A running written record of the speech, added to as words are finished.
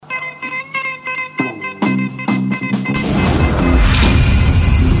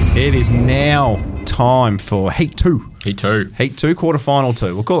It is now time for Heat 2. Heat 2, quarterfinal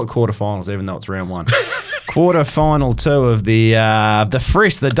 2. We'll call it quarterfinals, even though it's round 1. Quarterfinal 2 of the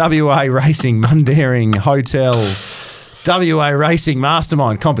Frisk, the WA Racing Mundaring Hotel WA Racing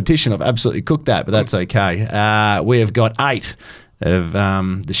Mastermind competition. I've absolutely cooked that, but that's okay. We have got 8 of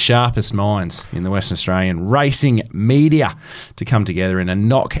the sharpest minds in the Western Australian racing media to come together in a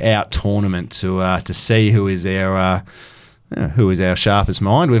knockout tournament to see who is our sharpest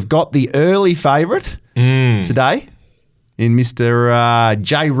mind. We've got the early favourite today in Mr.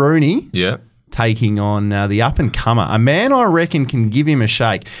 Jay Rooney. Yeah. Taking on the up-and-comer. A man I reckon can give him a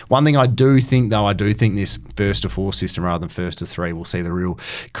shake. One thing I do think this first to 4 system rather than first to 3 will see the real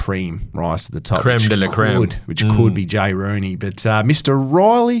cream rise to the top. Creme de la creme. Which could be Jay Rooney. But Mr.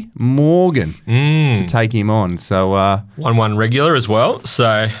 Rylie Morgan to take him on. So 1-1 regular as well.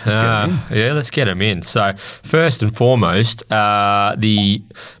 So let's get him in. So first and foremost, the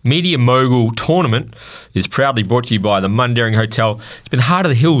Media Mogul Tournament is proudly brought to you by the Mundaring Hotel. It's been heart of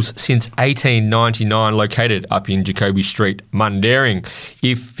the hills since 1899, located up in Jacoby Street, Mundaring.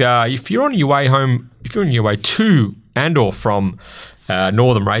 If you're on your way home, if you're on your way to and or from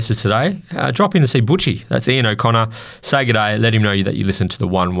Northern races today, drop in to see Butchie. That's Ian O'Connor. Say good day. Let him know that you listen to the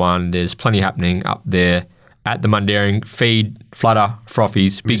 1-1. There's plenty happening up there at the Mundaring. Feed, flutter,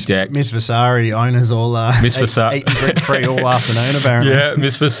 frothies, big deck. Miss Vasari owners all eating brick free all afternoon apparently. Yeah,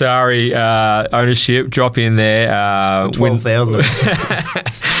 Miss Vasari ownership. Drop in there. 12,000.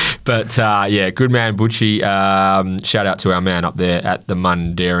 But good man Butchie. Shout out to our man up there at the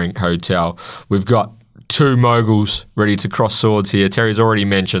Mundaring Hotel. We've got 2 moguls ready to cross swords here. Terry's already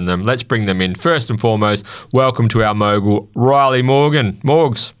mentioned them. Let's bring them in. First and foremost, welcome to our mogul, Rylie Morgan.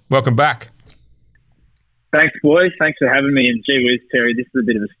 Morgs, welcome back. Thanks, boys. Thanks for having me. And gee whiz, Terry, this is a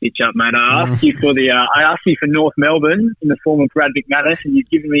bit of a stitch up, mate. I asked you for North Melbourne in the form of Brad McManus, and you've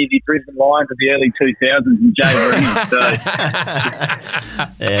given me the Brisbane Lions of the early 2000s and Jay Rooney. So.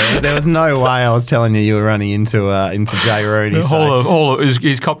 There was no way I was telling you were running into Jay Rooney. He's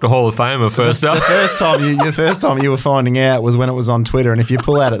copped a Hall of Famer first up. The first time you were finding out was when it was on Twitter, and if you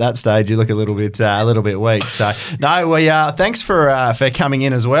pull out at that stage, you look a little bit weak. So no, thanks for coming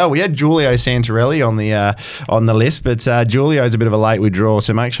in as well. We had Giulio Santarelli on the list, but Julio's a bit of a late withdrawal,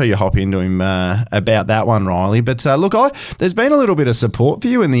 so make sure you hop into him about that one, Rylie. But there's been a little bit of support for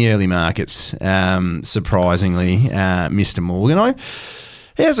you in the early markets, surprisingly, Mr. Morgan.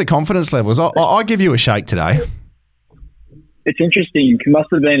 How's the confidence levels? I give you a shake today. It's interesting. There must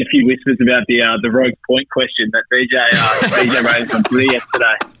have been a few whispers about the rogue point question that BJ raised on Twitter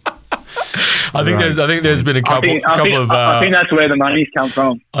yesterday. I think there's been a couple of. I think that's where the money's come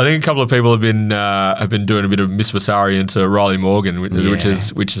from. I think a couple of people have been doing a bit of Miss Vasari into Rylie Morgan, which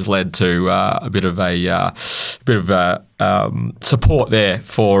has led to a bit of support there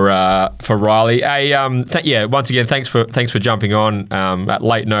for Rylie. Once again, thanks for jumping on at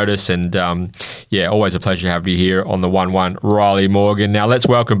late notice, and always a pleasure to have you here on the 1-1, Rylie Morgan. Now let's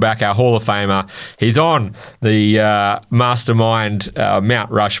welcome back our Hall of Famer. He's on the Mastermind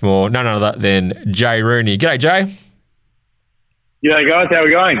Mount Rushmore, none other than Jay Rooney. G'day, Jay. G'day, guys. How are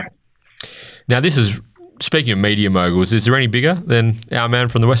we going? Now this is, speaking of media moguls, is there any bigger than our man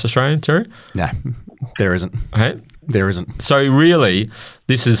from the West Australian, Terry? No, there isn't. Hey? There isn't. So really,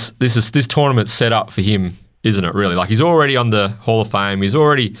 this tournament's set up for him, isn't it? Really, like he's already on the Hall of Fame. He's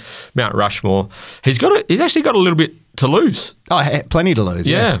already Mount Rushmore. He's actually got a little bit to lose. Oh, plenty to lose.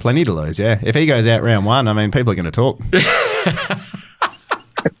 Yeah, plenty to lose. Yeah, if he goes out round 1, I mean, people are going to talk.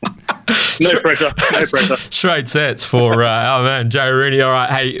 No pressure. Straight sets for our man, Jay Rooney. All right.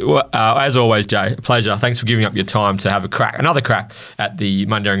 Hey, as always, Jay, pleasure. Thanks for giving up your time to have another crack at the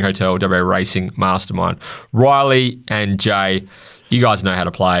Mundaring Hotel WA Racing Mastermind. Rylie and Jay, you guys know how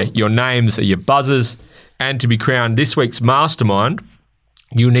to play. Your names are your buzzers. And to be crowned this week's Mastermind,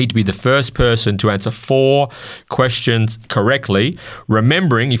 you need to be the first person to answer 4 questions correctly.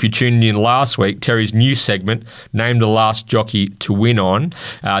 Remembering, if you tuned in last week, Terry's new segment, Name the Last Jockey to Win On.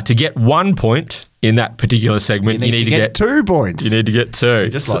 To get 1 point in that particular segment, you need to get 2 points. You need to get 2.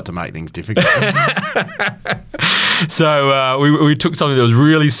 Just like to make things difficult. So we took something that was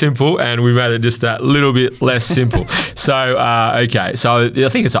really simple and we made it just a little bit less simple. So okay, so I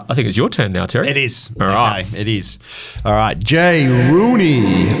think it's your turn now, Terry. It is. All right, it is. All right, Jay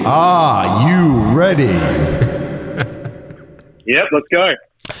Rooney, are you ready? Yep, let's go.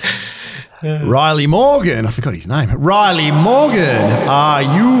 Rylie Morgan, I forgot his name. Rylie Morgan, are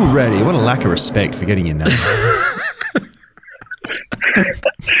you ready? What a lack of respect for getting your name.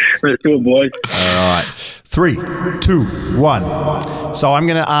 Let's do it, boys. All right. 3, 2, 1. So I'm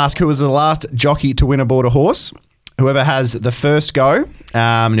going to ask, who was the last jockey to win aboard a horse? Whoever has the first go,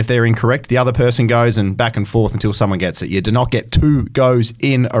 and if they're incorrect, the other person goes and back and forth until someone gets it. You do not get 2 goes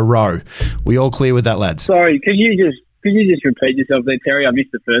in a row. We all clear with that, lads? Sorry, could you just repeat yourself there, Terry? I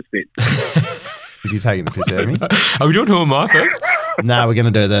missed the first bit. Is he taking the piss out of me? Are we doing who am I first? No, we're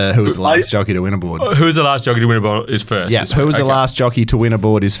going to do who was the last jockey to win a board. Who was the last jockey to win a board is first. Yeah, who was the last jockey to win a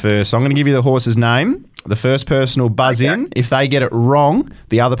board is first. So I'm going to give you the horse's name. The first person will buzz in. If they get it wrong,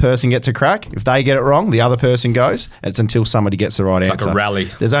 the other person gets a crack. If they get it wrong, the other person goes. It's until somebody gets the right answer. Like a rally.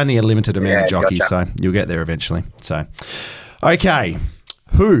 There's only a limited amount of jockeys, so you'll get there eventually. So, okay.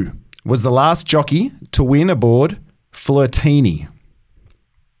 Who was the last jockey to win a board Flirtini?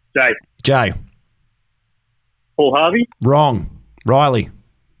 Jay. Paul Harvey? Wrong. Rylie.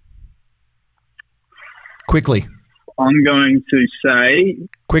 Quickly. I'm going to say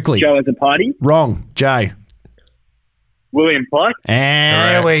Quickly. Joe as a party. Wrong. Jay. William Pike.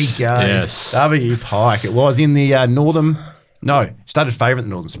 And there we go. Yes. W. Pike. It was in the Northern... No, started favourite in the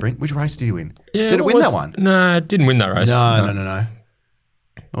Northern Sprint. Which race did he win? Yeah, did it win that one? No, it didn't win that race. No.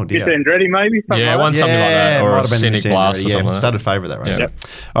 Oh, dear. Miss Andretti, maybe? Yeah, won something like that. Or might a have been Scenic Miss Blast Andretti, or something like that. started favourite that race. Yep.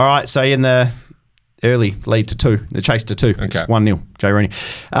 All right, so in the early lead to 2, the chase to 2. Okay. It's 1-0, Jay Rooney.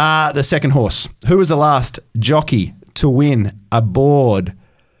 The second horse. Who was the last jockey to win aboard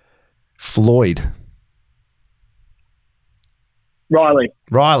Floyd?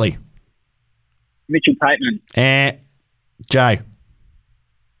 Rylie. Mitchell Pateman. And Jay.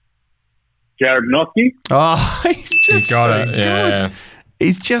 Jared Noski. Oh, he's just He got so it. good. Yeah.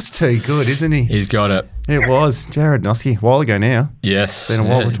 He's just too good, isn't he? He's got it. It was Jared Noski a while ago now. Yes. Been a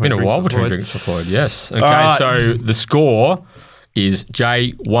while It's between been a while drinks for between Floyd. drinks for Floyd. Yes. Okay, right. so the score is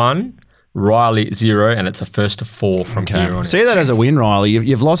Jay 1, Rylie 0, and it's a first to 4 from here on. See that as a win, Riley.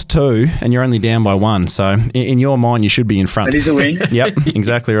 You've lost 2 and you're only down by 1. So in your mind, you should be in front. That is a win. Yep,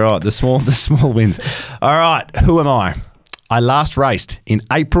 exactly right. The small wins. All right, who am I? I last raced in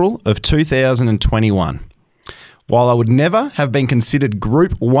April of 2021. While I would never have been considered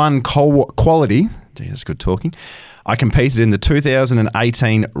Group 1 quality, gee, that's good talking, I competed in the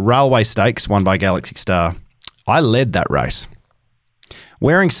 2018 Railway Stakes won by Galaxy Star. I led that race.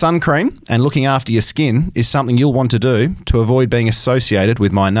 Wearing sun cream and looking after your skin is something you'll want to do to avoid being associated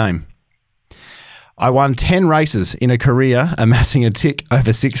with my name. I won 10 races in a career, amassing a tick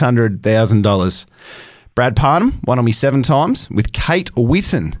over $600,000. Brad Parnham won on me 7 times, with Kate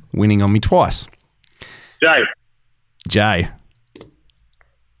Whitten winning on me twice. Jay.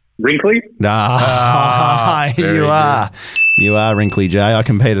 Wrinkly. very You are. You are Wrinkly, Jay. I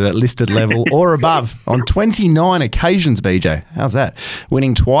competed at listed level or above on 29 occasions, BJ. How's that?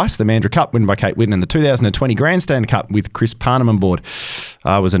 Winning twice, the Mandurah Cup, win by Kate Whitten, and the 2020 Grandstand Cup with Chris Parnham on board.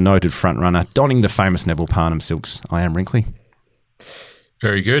 I was a noted front runner, donning the famous Neville Parnham silks. I am Wrinkly.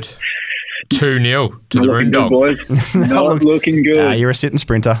 Very good. 2-0 to the Not looking good, Moondog. boys. Not looking good. You're a sitting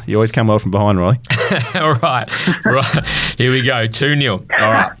sprinter. You always come well from behind, Riley. All right. Here we go. 2-0.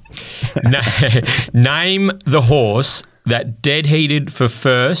 All right. Name the horse that dead heated for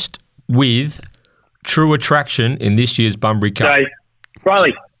first with True Attraction in this year's Bunbury Cup.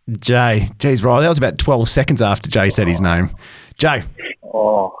 Rylie. Jay. Jeez, Riley, that was about 12 seconds after Jay said his name. Jay.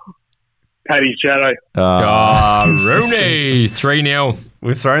 Oh, Paddy's Shadow. Rooney. 3-0.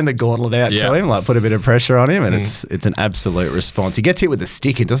 We've thrown the gauntlet out to him, like put a bit of pressure on him, and it's an absolute response. He gets hit with a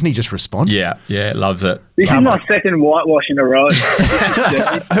stick, and doesn't he just respond? Yeah, loves it. This is my second whitewash in a row.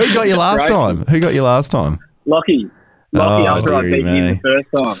 Who got you last time? Who got you last time? Lockie after I beat him the first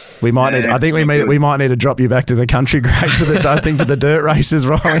time. We might need. I think we might need to drop you back to the country grade to the dirt races,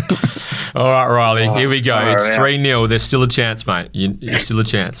 Riley. All right, Riley. Here we go. It's yeah. 3-0. There's still a chance, mate. There's still a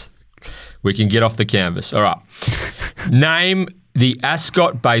chance. We can get off the canvas. All right. Name the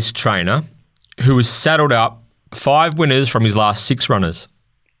Ascot-based trainer who has saddled up 5 winners from his last 6 runners.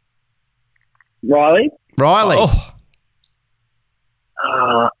 Riley. Oh,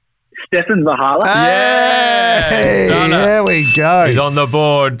 Stefan Vahala. Hey, Done it. there we go. he's on the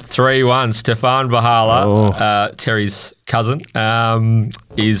board. 3-1. Stefan Vahala, Terry's cousin,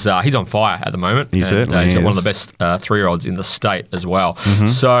 he's on fire at the moment. He certainly he's got is. one of the best 3-year-olds in the state as well.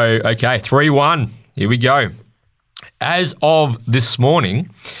 So, okay, 3-1. Here we go. As of this morning,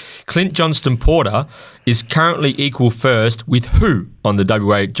 Clint Johnston Porter is currently equal first with who on the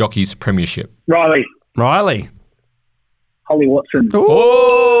WA Jockeys Premiership? Riley. Holly Watson.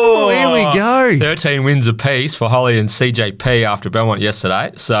 Oh, here we go. 13 wins apiece for Holly and CJP after Belmont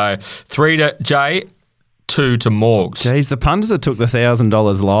yesterday. So 3 to Jay, 2 to Morgs. Jeez, the punters that took the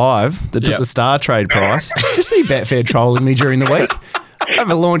 $1,000 live, that took the Star Trade price. Did you see Betfair trolling me during the week? I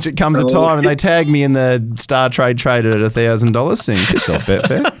have a launch, it comes a time, and they tag me in the Star Trade traded at $1,000 thing. Piss off,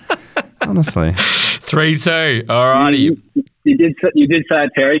 Betfair. Honestly. 3-2. All righty. You did say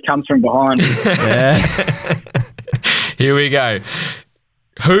it, Terry. Comes from behind. Yeah. Here we go.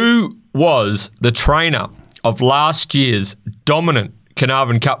 Who was the trainer of last year's dominant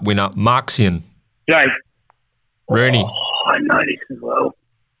Carnarvon Cup winner, Marxian? Jay. Rooney. Oh, I know this as well.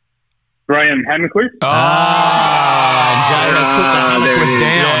 Graham Hammerquist. Jay has put the Hammerquist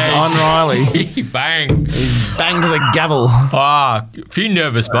down on Riley. Bang. He's banged the gavel. A few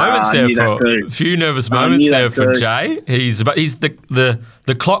nervous moments there for Jay. He's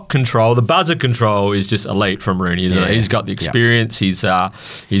the clock control, the buzzer control is just elite from Rooney, isn't it? He's got the experience. He's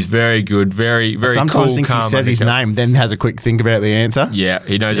very good, very very Sometimes cool, thinks calm, he says his name, then has a quick think about the answer. Yeah,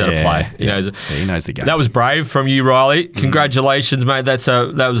 he knows how to play. He knows the game. That was brave from you, Riley. Congratulations, mate.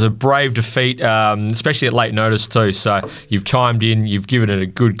 That was a brave defeat, especially at late notice too. So you've chimed in, you've given it a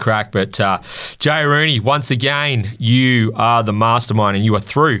good crack. But Jay Rooney, once again, you are the mastermind, and you are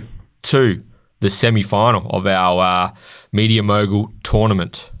through to the semi-final of our Media Mogul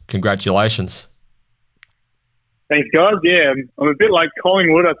tournament. Congratulations. Thanks, guys. Yeah, I'm a bit like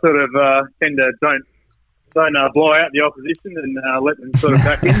Collingwood. I sort of tend to don't blow out the opposition and let them sort of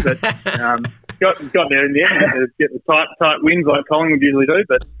back in. But got there in the end. Get the tight wins like Collingwood usually do.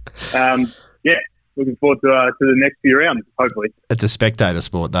 But looking forward to the next few rounds, hopefully. It's a spectator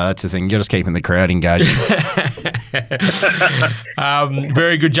sport, though. That's the thing. You're just keeping the crowd engaged.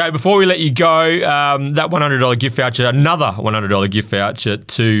 Very good, Jay. Before we let you go, that $100 gift voucher, another $100 gift voucher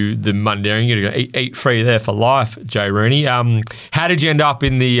to the Mundaring. You're going to eat free there for life, Jay Rooney. How did you end up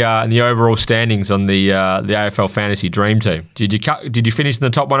in the overall standings on the AFL Fantasy Dream Team? Did you finish in the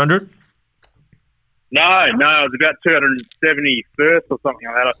top 100? No, I was about 271st or something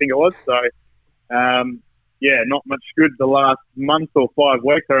like that, I think it was. So, not much good the last month or 5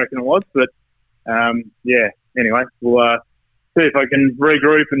 weeks, I reckon it was. But, anyway, we'll see if I can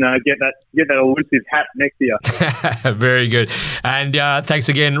regroup and get that elusive hat next year. Very good. And thanks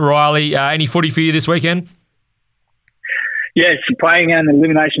again, Rylie. Any footy for you this weekend? Yeah, she's playing an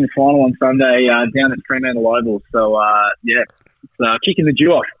elimination final on Sunday down at Fremantle Oval. So, it's kicking the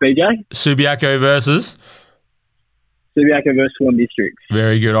dew off, BJ. Subiaco versus Swan Districts.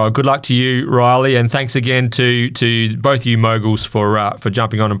 Very good. Oh, good luck to you, Rylie, and thanks again to both you moguls for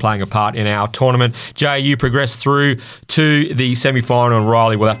jumping on and playing a part in our tournament. Jay, you progressed through to the semi-final, and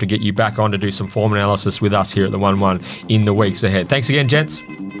Rylie, we'll have to get you back on to do some form analysis with us here at the 1-1 in the weeks ahead. Thanks again, gents.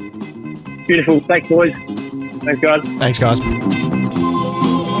 Beautiful. Thanks, boys. Thanks, guys. Thanks, guys.